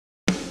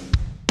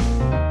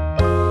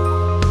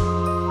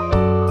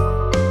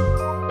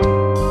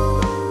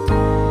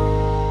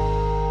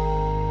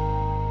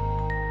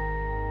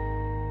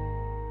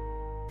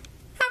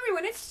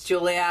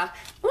Julia. I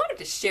wanted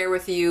to share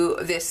with you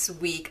this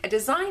week a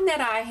design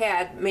that I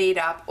had made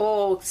up,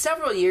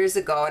 several years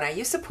ago, and I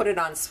used to put it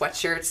on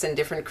sweatshirts and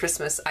different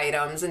Christmas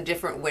items and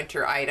different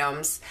winter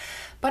items.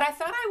 But I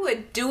thought I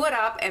would do it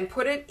up and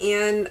put it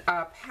in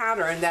a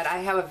pattern that I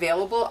have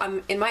available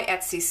in my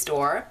Etsy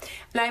store.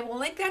 And I will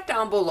link that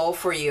down below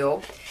for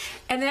you.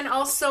 And then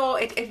also,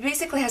 it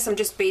basically has some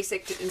just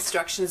basic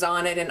instructions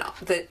on it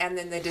and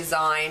then the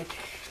design.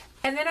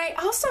 And then I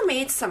also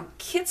made some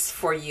kits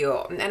for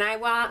you. And I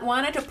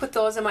wanted to put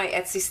those in my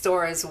Etsy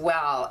store as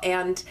well.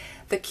 And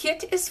the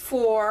kit is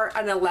for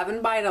an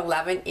 11 by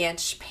 11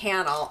 inch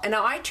panel. And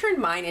now I turned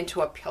mine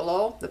into a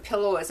pillow. The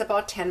pillow is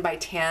about 10 by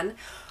 10.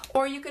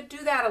 Or you could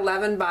do that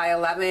 11 by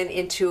 11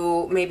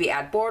 into, maybe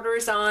add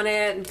borders on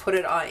it and put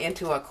it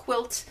into a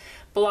quilt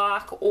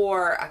block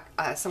or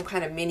some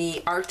kind of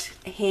mini art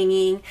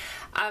hanging.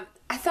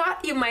 I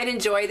thought you might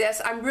enjoy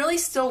this. I'm really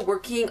still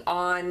working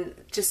on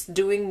just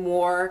doing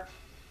more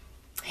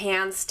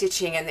hand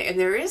stitching, and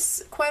there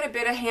is quite a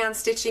bit of hand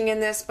stitching in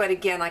this, but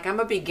again, like,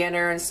 I'm a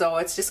beginner, and so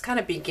it's just kind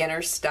of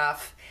beginner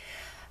stuff.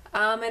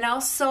 And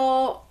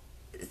also,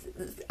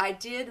 I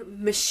did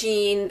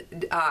machine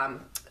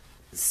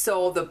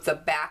sew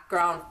the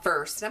background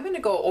first. And I'm going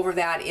to go over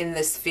that in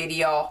this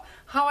video,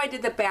 how I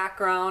did the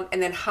background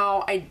and then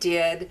how I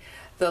did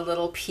the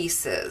little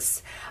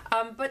pieces.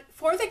 But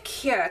for the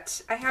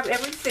kit, I have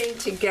everything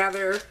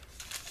together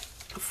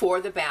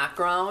for the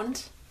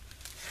background.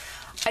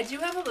 I do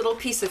have a little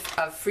piece of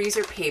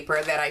freezer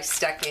paper that I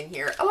stuck in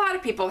here. A lot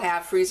of people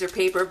have freezer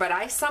paper, but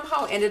I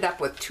somehow ended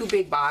up with two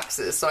big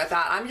boxes. So I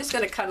thought I'm just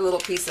going to cut a little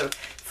piece of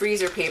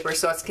freezer paper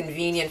so it's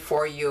convenient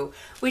for you.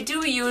 We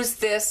do use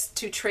this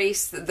to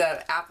trace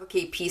the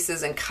applique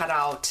pieces and cut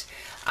out.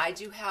 I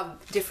do have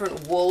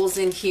different wools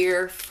in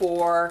here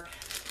for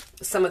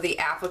some of the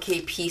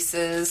applique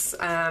pieces,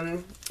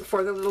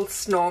 for the little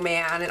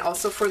snowman and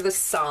also for the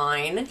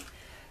sign.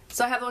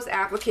 So I have those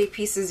applique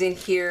pieces in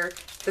here,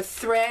 the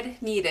thread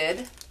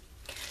needed,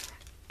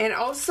 and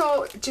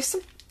also just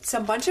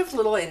some bunch of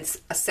little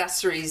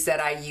accessories that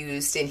I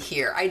used in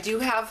here. I do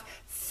have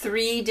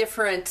 3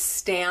 different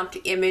stamped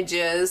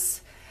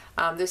images.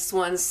 This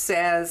one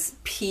says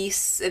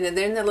peace, and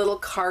then the little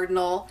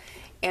cardinal,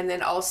 and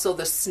then also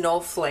the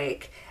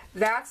snowflake.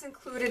 That's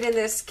included in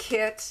this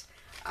kit.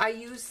 I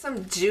used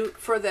some jute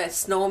for the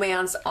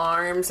snowman's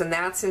arms, and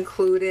that's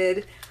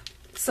included.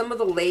 Some of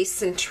the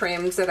lace and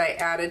trims that I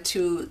added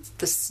to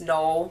the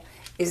snow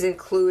is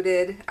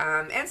included,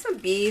 and some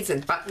beads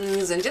and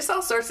buttons and just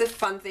all sorts of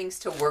fun things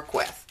to work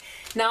with.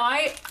 Now,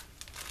 I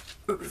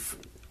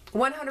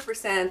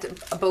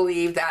 100%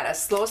 believe that a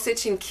slow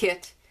stitching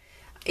kit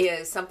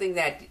is something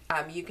that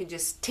you can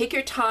just take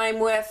your time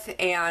with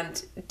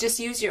and just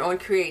use your own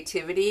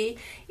creativity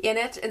in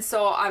it. And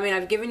so, I mean,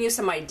 I've given you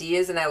some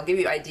ideas, and I'll give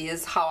you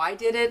ideas how I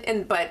did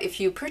it. But if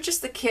you purchase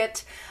the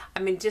kit,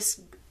 I mean,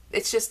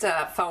 it's just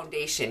a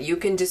foundation. You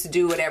can just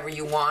do whatever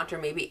you want, or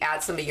maybe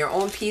add some of your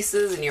own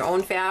pieces and your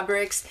own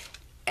fabrics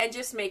and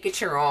just make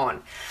it your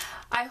own.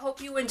 I hope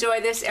you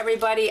enjoy this,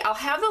 everybody. I'll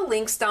have the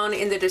links down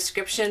in the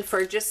description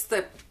for just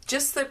the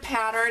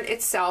pattern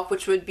itself,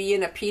 which would be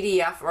in a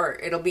PDF, or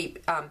it'll be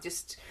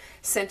just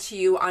sent to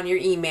you on your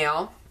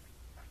email.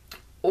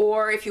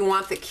 Or if you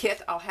want the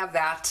kit, I'll have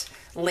that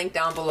link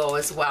down below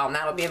as well, and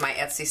that'll be in my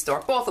Etsy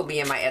store. Both will be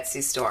in my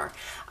Etsy store.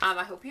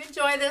 I hope you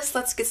enjoy this.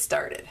 Let's get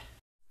started.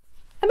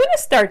 I'm going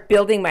to start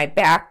building my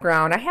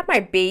background. I have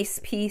my base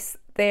piece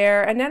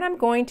there, and then I'm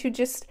going to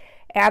just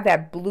add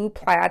that blue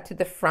plaid to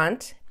the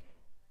front.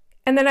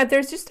 And then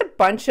there's just a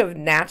bunch of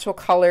natural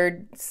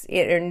colored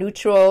or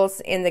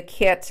neutrals in the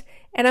kit,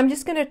 and I'm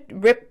just going to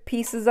rip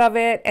pieces of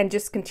it and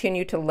just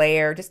continue to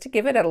layer, just to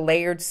give it a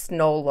layered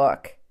snow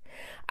look.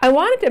 I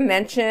wanted to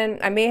mention,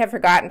 I may have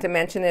forgotten to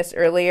mention this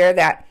earlier,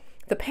 that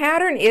the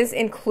pattern is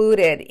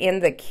included in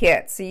the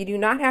kit, so you do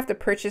not have to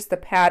purchase the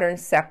pattern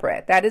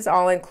separate. That is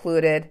all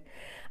included.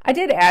 I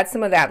did add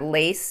some of that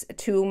lace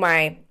to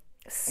my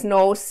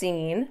snow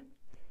scene.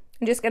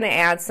 I'm just going to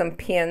add some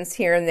pins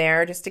here and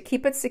there just to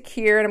keep it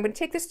secure. And I'm going to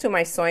take this to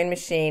my sewing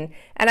machine,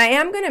 and I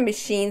am going to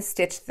machine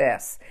stitch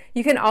this.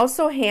 You can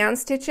also hand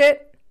stitch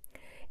it.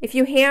 If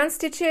you hand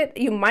stitch it,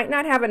 you might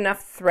not have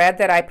enough thread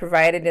that I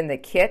provided in the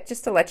kit,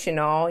 just to let you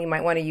know. You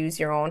might want to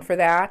use your own for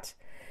that.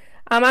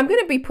 I'm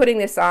going to be putting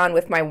this on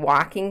with my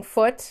walking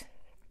foot,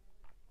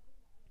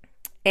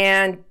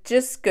 and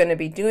just going to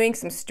be doing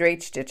some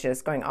straight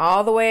stitches going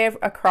all the way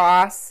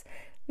across,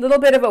 a little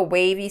bit of a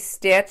wavy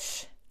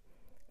stitch,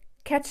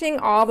 catching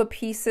all the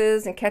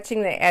pieces and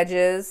catching the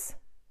edges.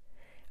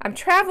 I'm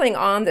traveling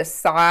on the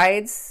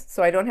sides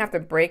so I don't have to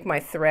break my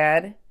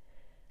thread.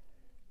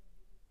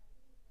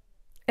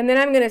 And then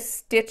I'm going to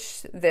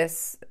stitch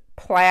this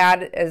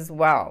plaid as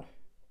well.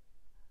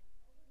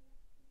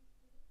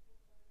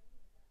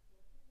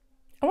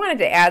 I wanted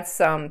to add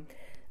some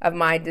of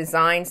my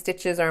design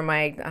stitches, or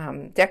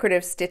my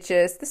decorative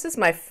stitches. This is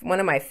one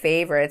of my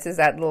favorites, is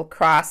that little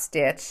cross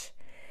stitch.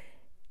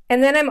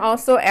 And then I'm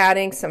also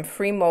adding some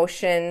free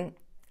motion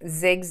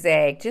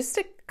zigzag just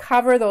to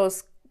cover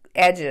those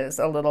edges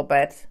a little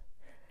bit.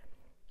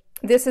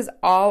 This is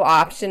all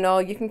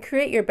optional. You can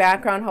create your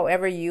background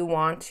however you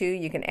want to.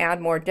 You can add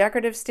more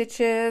decorative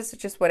stitches,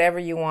 just whatever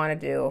you want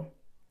to do.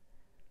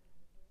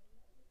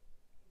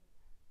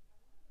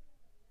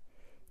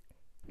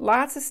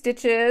 Lots of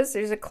stitches.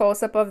 There's a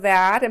close-up of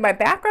that. And my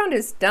background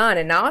is done.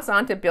 And now it's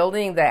on to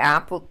building the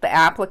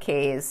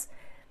appliques.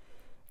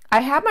 I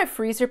have my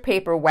freezer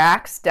paper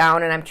waxed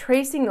down and I'm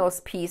tracing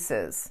those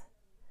pieces.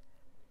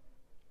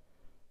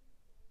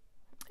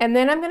 And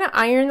then I'm going to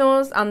iron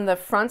those on the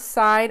front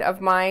side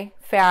of my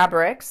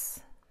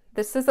fabrics.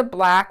 This is a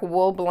black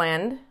wool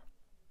blend.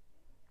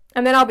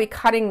 And then I'll be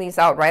cutting these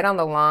out right on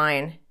the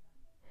line.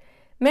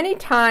 Many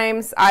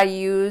times I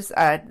use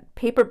a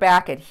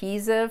paperback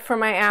adhesive for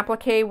my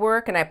applique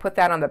work and I put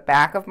that on the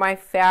back of my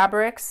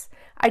fabrics.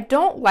 I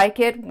don't like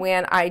it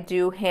when I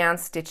do hand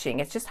stitching.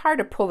 It's just hard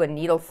to pull the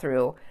needle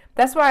through.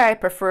 That's why I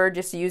prefer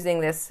just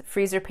using this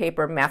freezer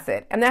paper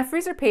method. And that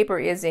freezer paper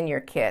is in your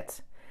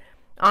kit.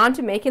 On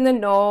to making the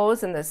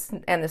nose and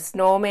the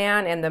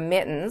snowman and the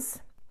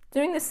mittens.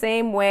 Doing the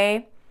same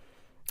way.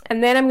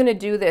 And then I'm going to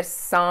do this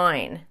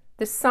sign.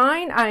 The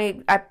sign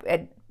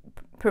I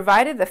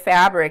provided the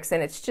fabrics,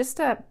 and it's just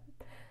a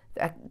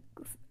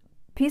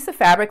piece of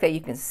fabric that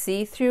you can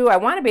see through. I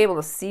want to be able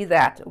to see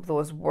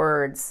those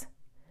words.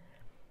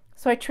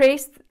 So I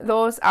traced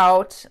those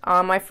out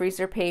on my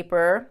freezer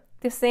paper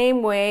the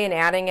same way and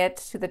adding it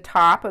to the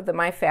top of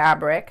my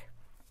fabric.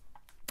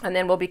 And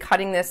then we'll be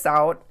cutting this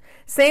out.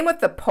 Same with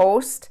the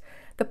post.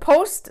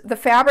 The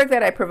fabric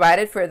that I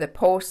provided for the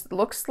post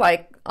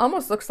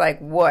almost looks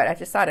like wood. I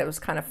just thought it was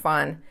kind of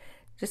fun.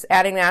 Just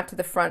adding that to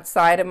the front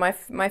side of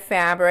my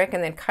fabric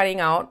and then cutting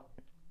out.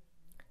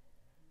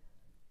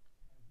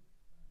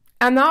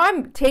 And now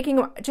I'm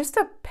taking just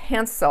a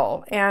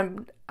pencil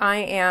and I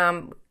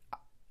am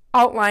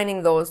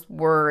outlining those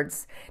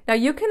words. Now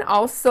you can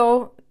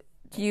also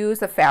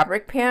use a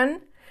fabric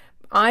pen.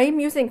 I'm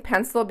using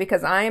pencil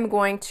because I am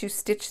going to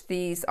stitch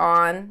these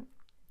on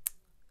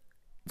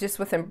just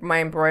with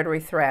my embroidery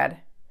thread.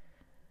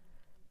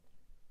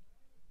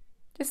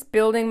 Just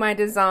building my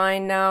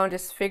design now,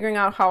 just figuring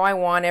out how I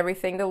want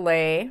everything to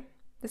lay.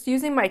 Just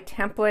using my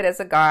template as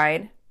a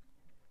guide.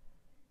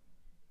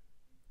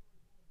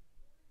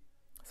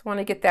 Just want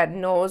to get that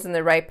nose in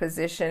the right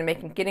position,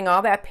 getting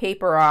all that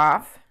paper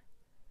off.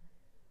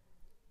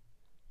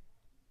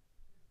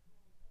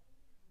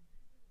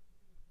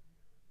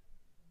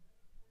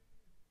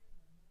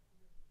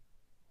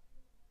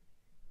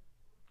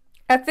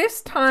 At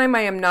this time,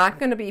 I am not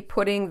going to be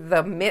putting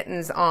the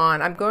mittens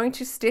on. I'm going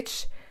to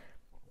stitch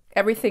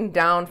everything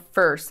down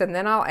first, and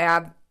then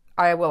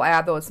I will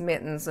add those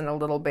mittens in a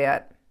little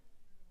bit.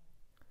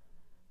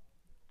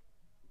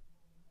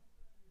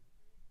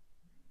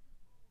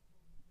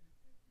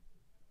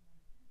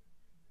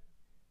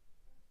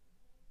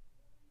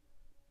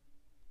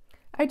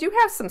 I do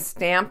have some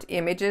stamped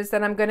images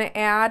that I'm going to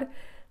add.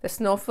 The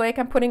snowflake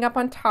I'm putting up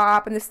on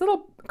top, and this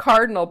little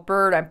cardinal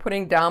bird I'm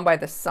putting down by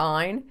the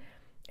sign.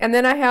 And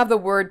then I have the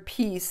word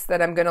peace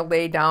that I'm going to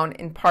lay down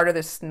in part of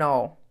the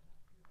snow.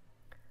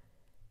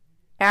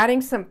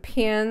 Adding some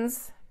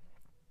pins.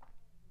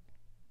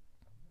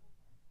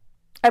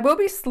 I will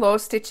be slow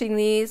stitching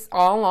these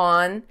all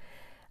on.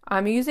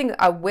 I'm using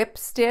a whip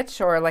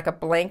stitch or like a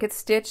blanket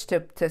stitch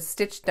to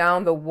stitch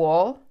down the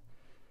wool.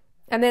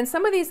 And then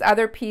some of these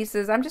other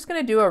pieces, I'm just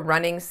going to do a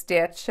running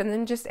stitch and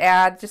then just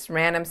add just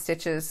random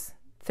stitches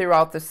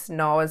throughout the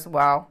snow as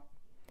well.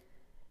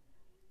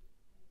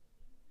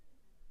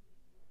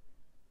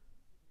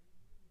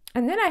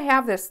 And then I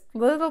have this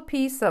little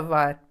piece of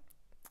a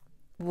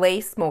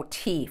lace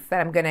motif that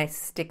I'm going to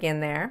stick in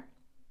there.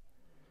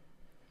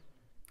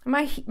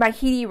 My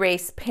heat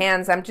erase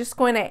pens, I'm just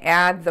going to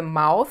add the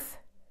mouth.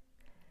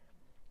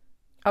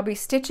 I'll be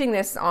stitching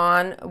this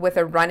on with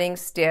a running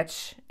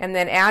stitch and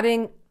then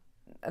adding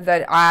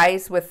the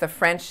eyes with the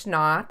French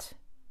knot.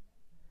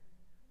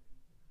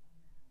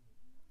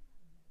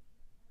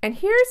 And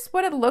here's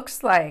what it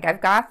looks like. I've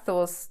got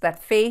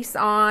that face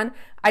on.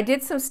 I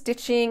did some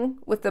stitching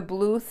with the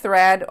blue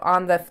thread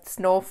on the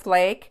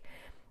snowflake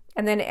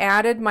and then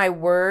added my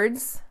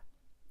words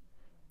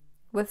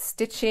with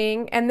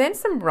stitching and then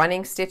some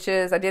running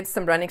stitches. I did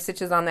some running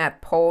stitches on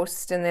that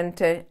post and then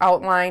to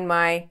outline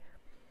my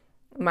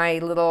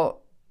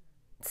little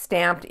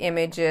stamped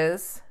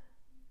images.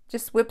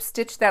 Just whip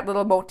stitch that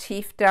little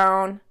motif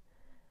down.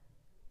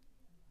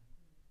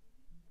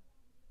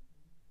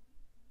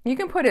 You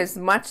can put as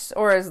much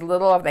or as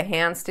little of the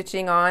hand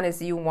stitching on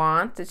as you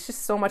want. It's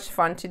just so much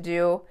fun to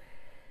do.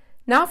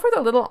 Now for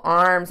the little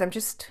arms, I'm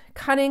just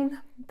cutting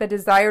the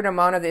desired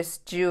amount of this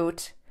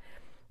jute.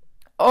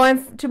 Oh,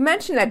 and to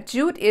mention that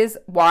jute is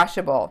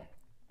washable.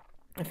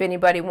 If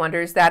anybody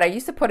wonders that, I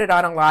used to put it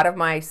on a lot of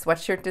my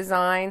sweatshirt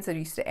designs. I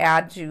used to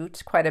add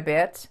jute quite a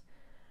bit.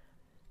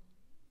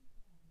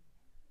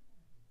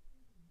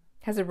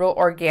 Has a real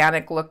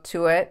organic look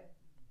to it.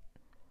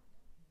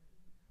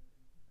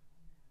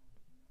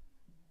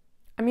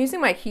 I'm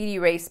using my heat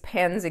erase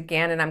pens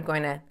again and I'm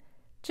going to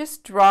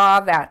just draw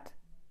that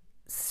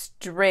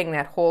string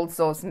that holds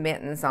those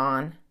mittens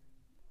on.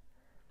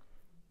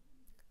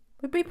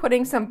 We'll be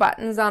putting some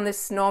buttons on this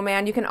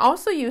snowman. You can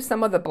also use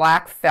some of the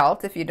black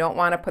felt if you don't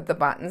want to put the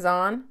buttons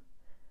on.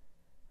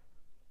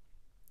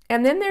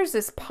 And then there's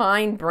this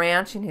pine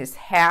branch in his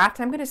hat.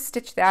 I'm going to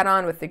stitch that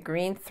on with the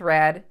green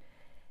thread.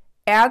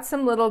 Add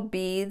some little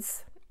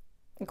beads,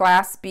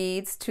 glass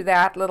beads, to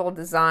that little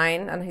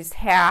design on his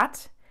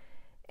hat.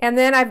 And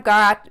then I've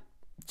got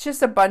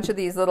just a bunch of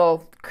these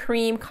little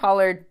cream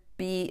colored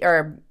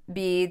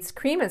beads,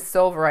 cream and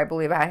silver, I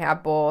believe I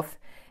have both.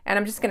 And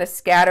I'm just going to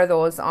scatter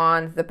those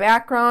on the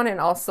background and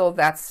also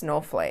that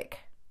snowflake.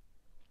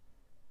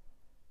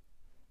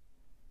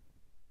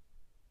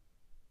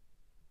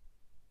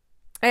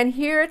 And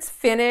here it's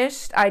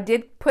finished. I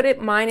did put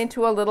mine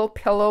into a little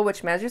pillow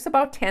which measures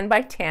about 10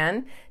 by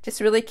 10. Just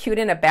really cute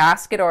in a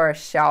basket or a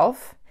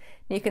shelf.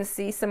 You can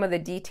see some of the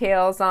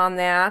details on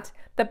that.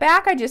 The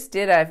back I just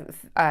did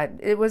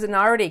it was an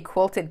already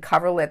quilted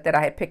coverlet that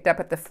I had picked up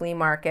at the flea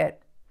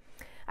market.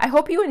 I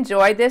hope you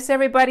enjoyed this,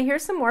 everybody.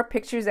 Here's some more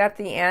pictures at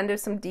the end of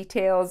some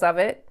details of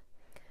it.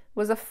 It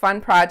was a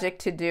fun project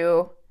to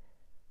do.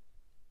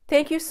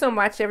 Thank you so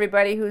much,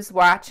 everybody who's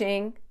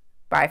watching.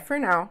 Bye for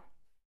now.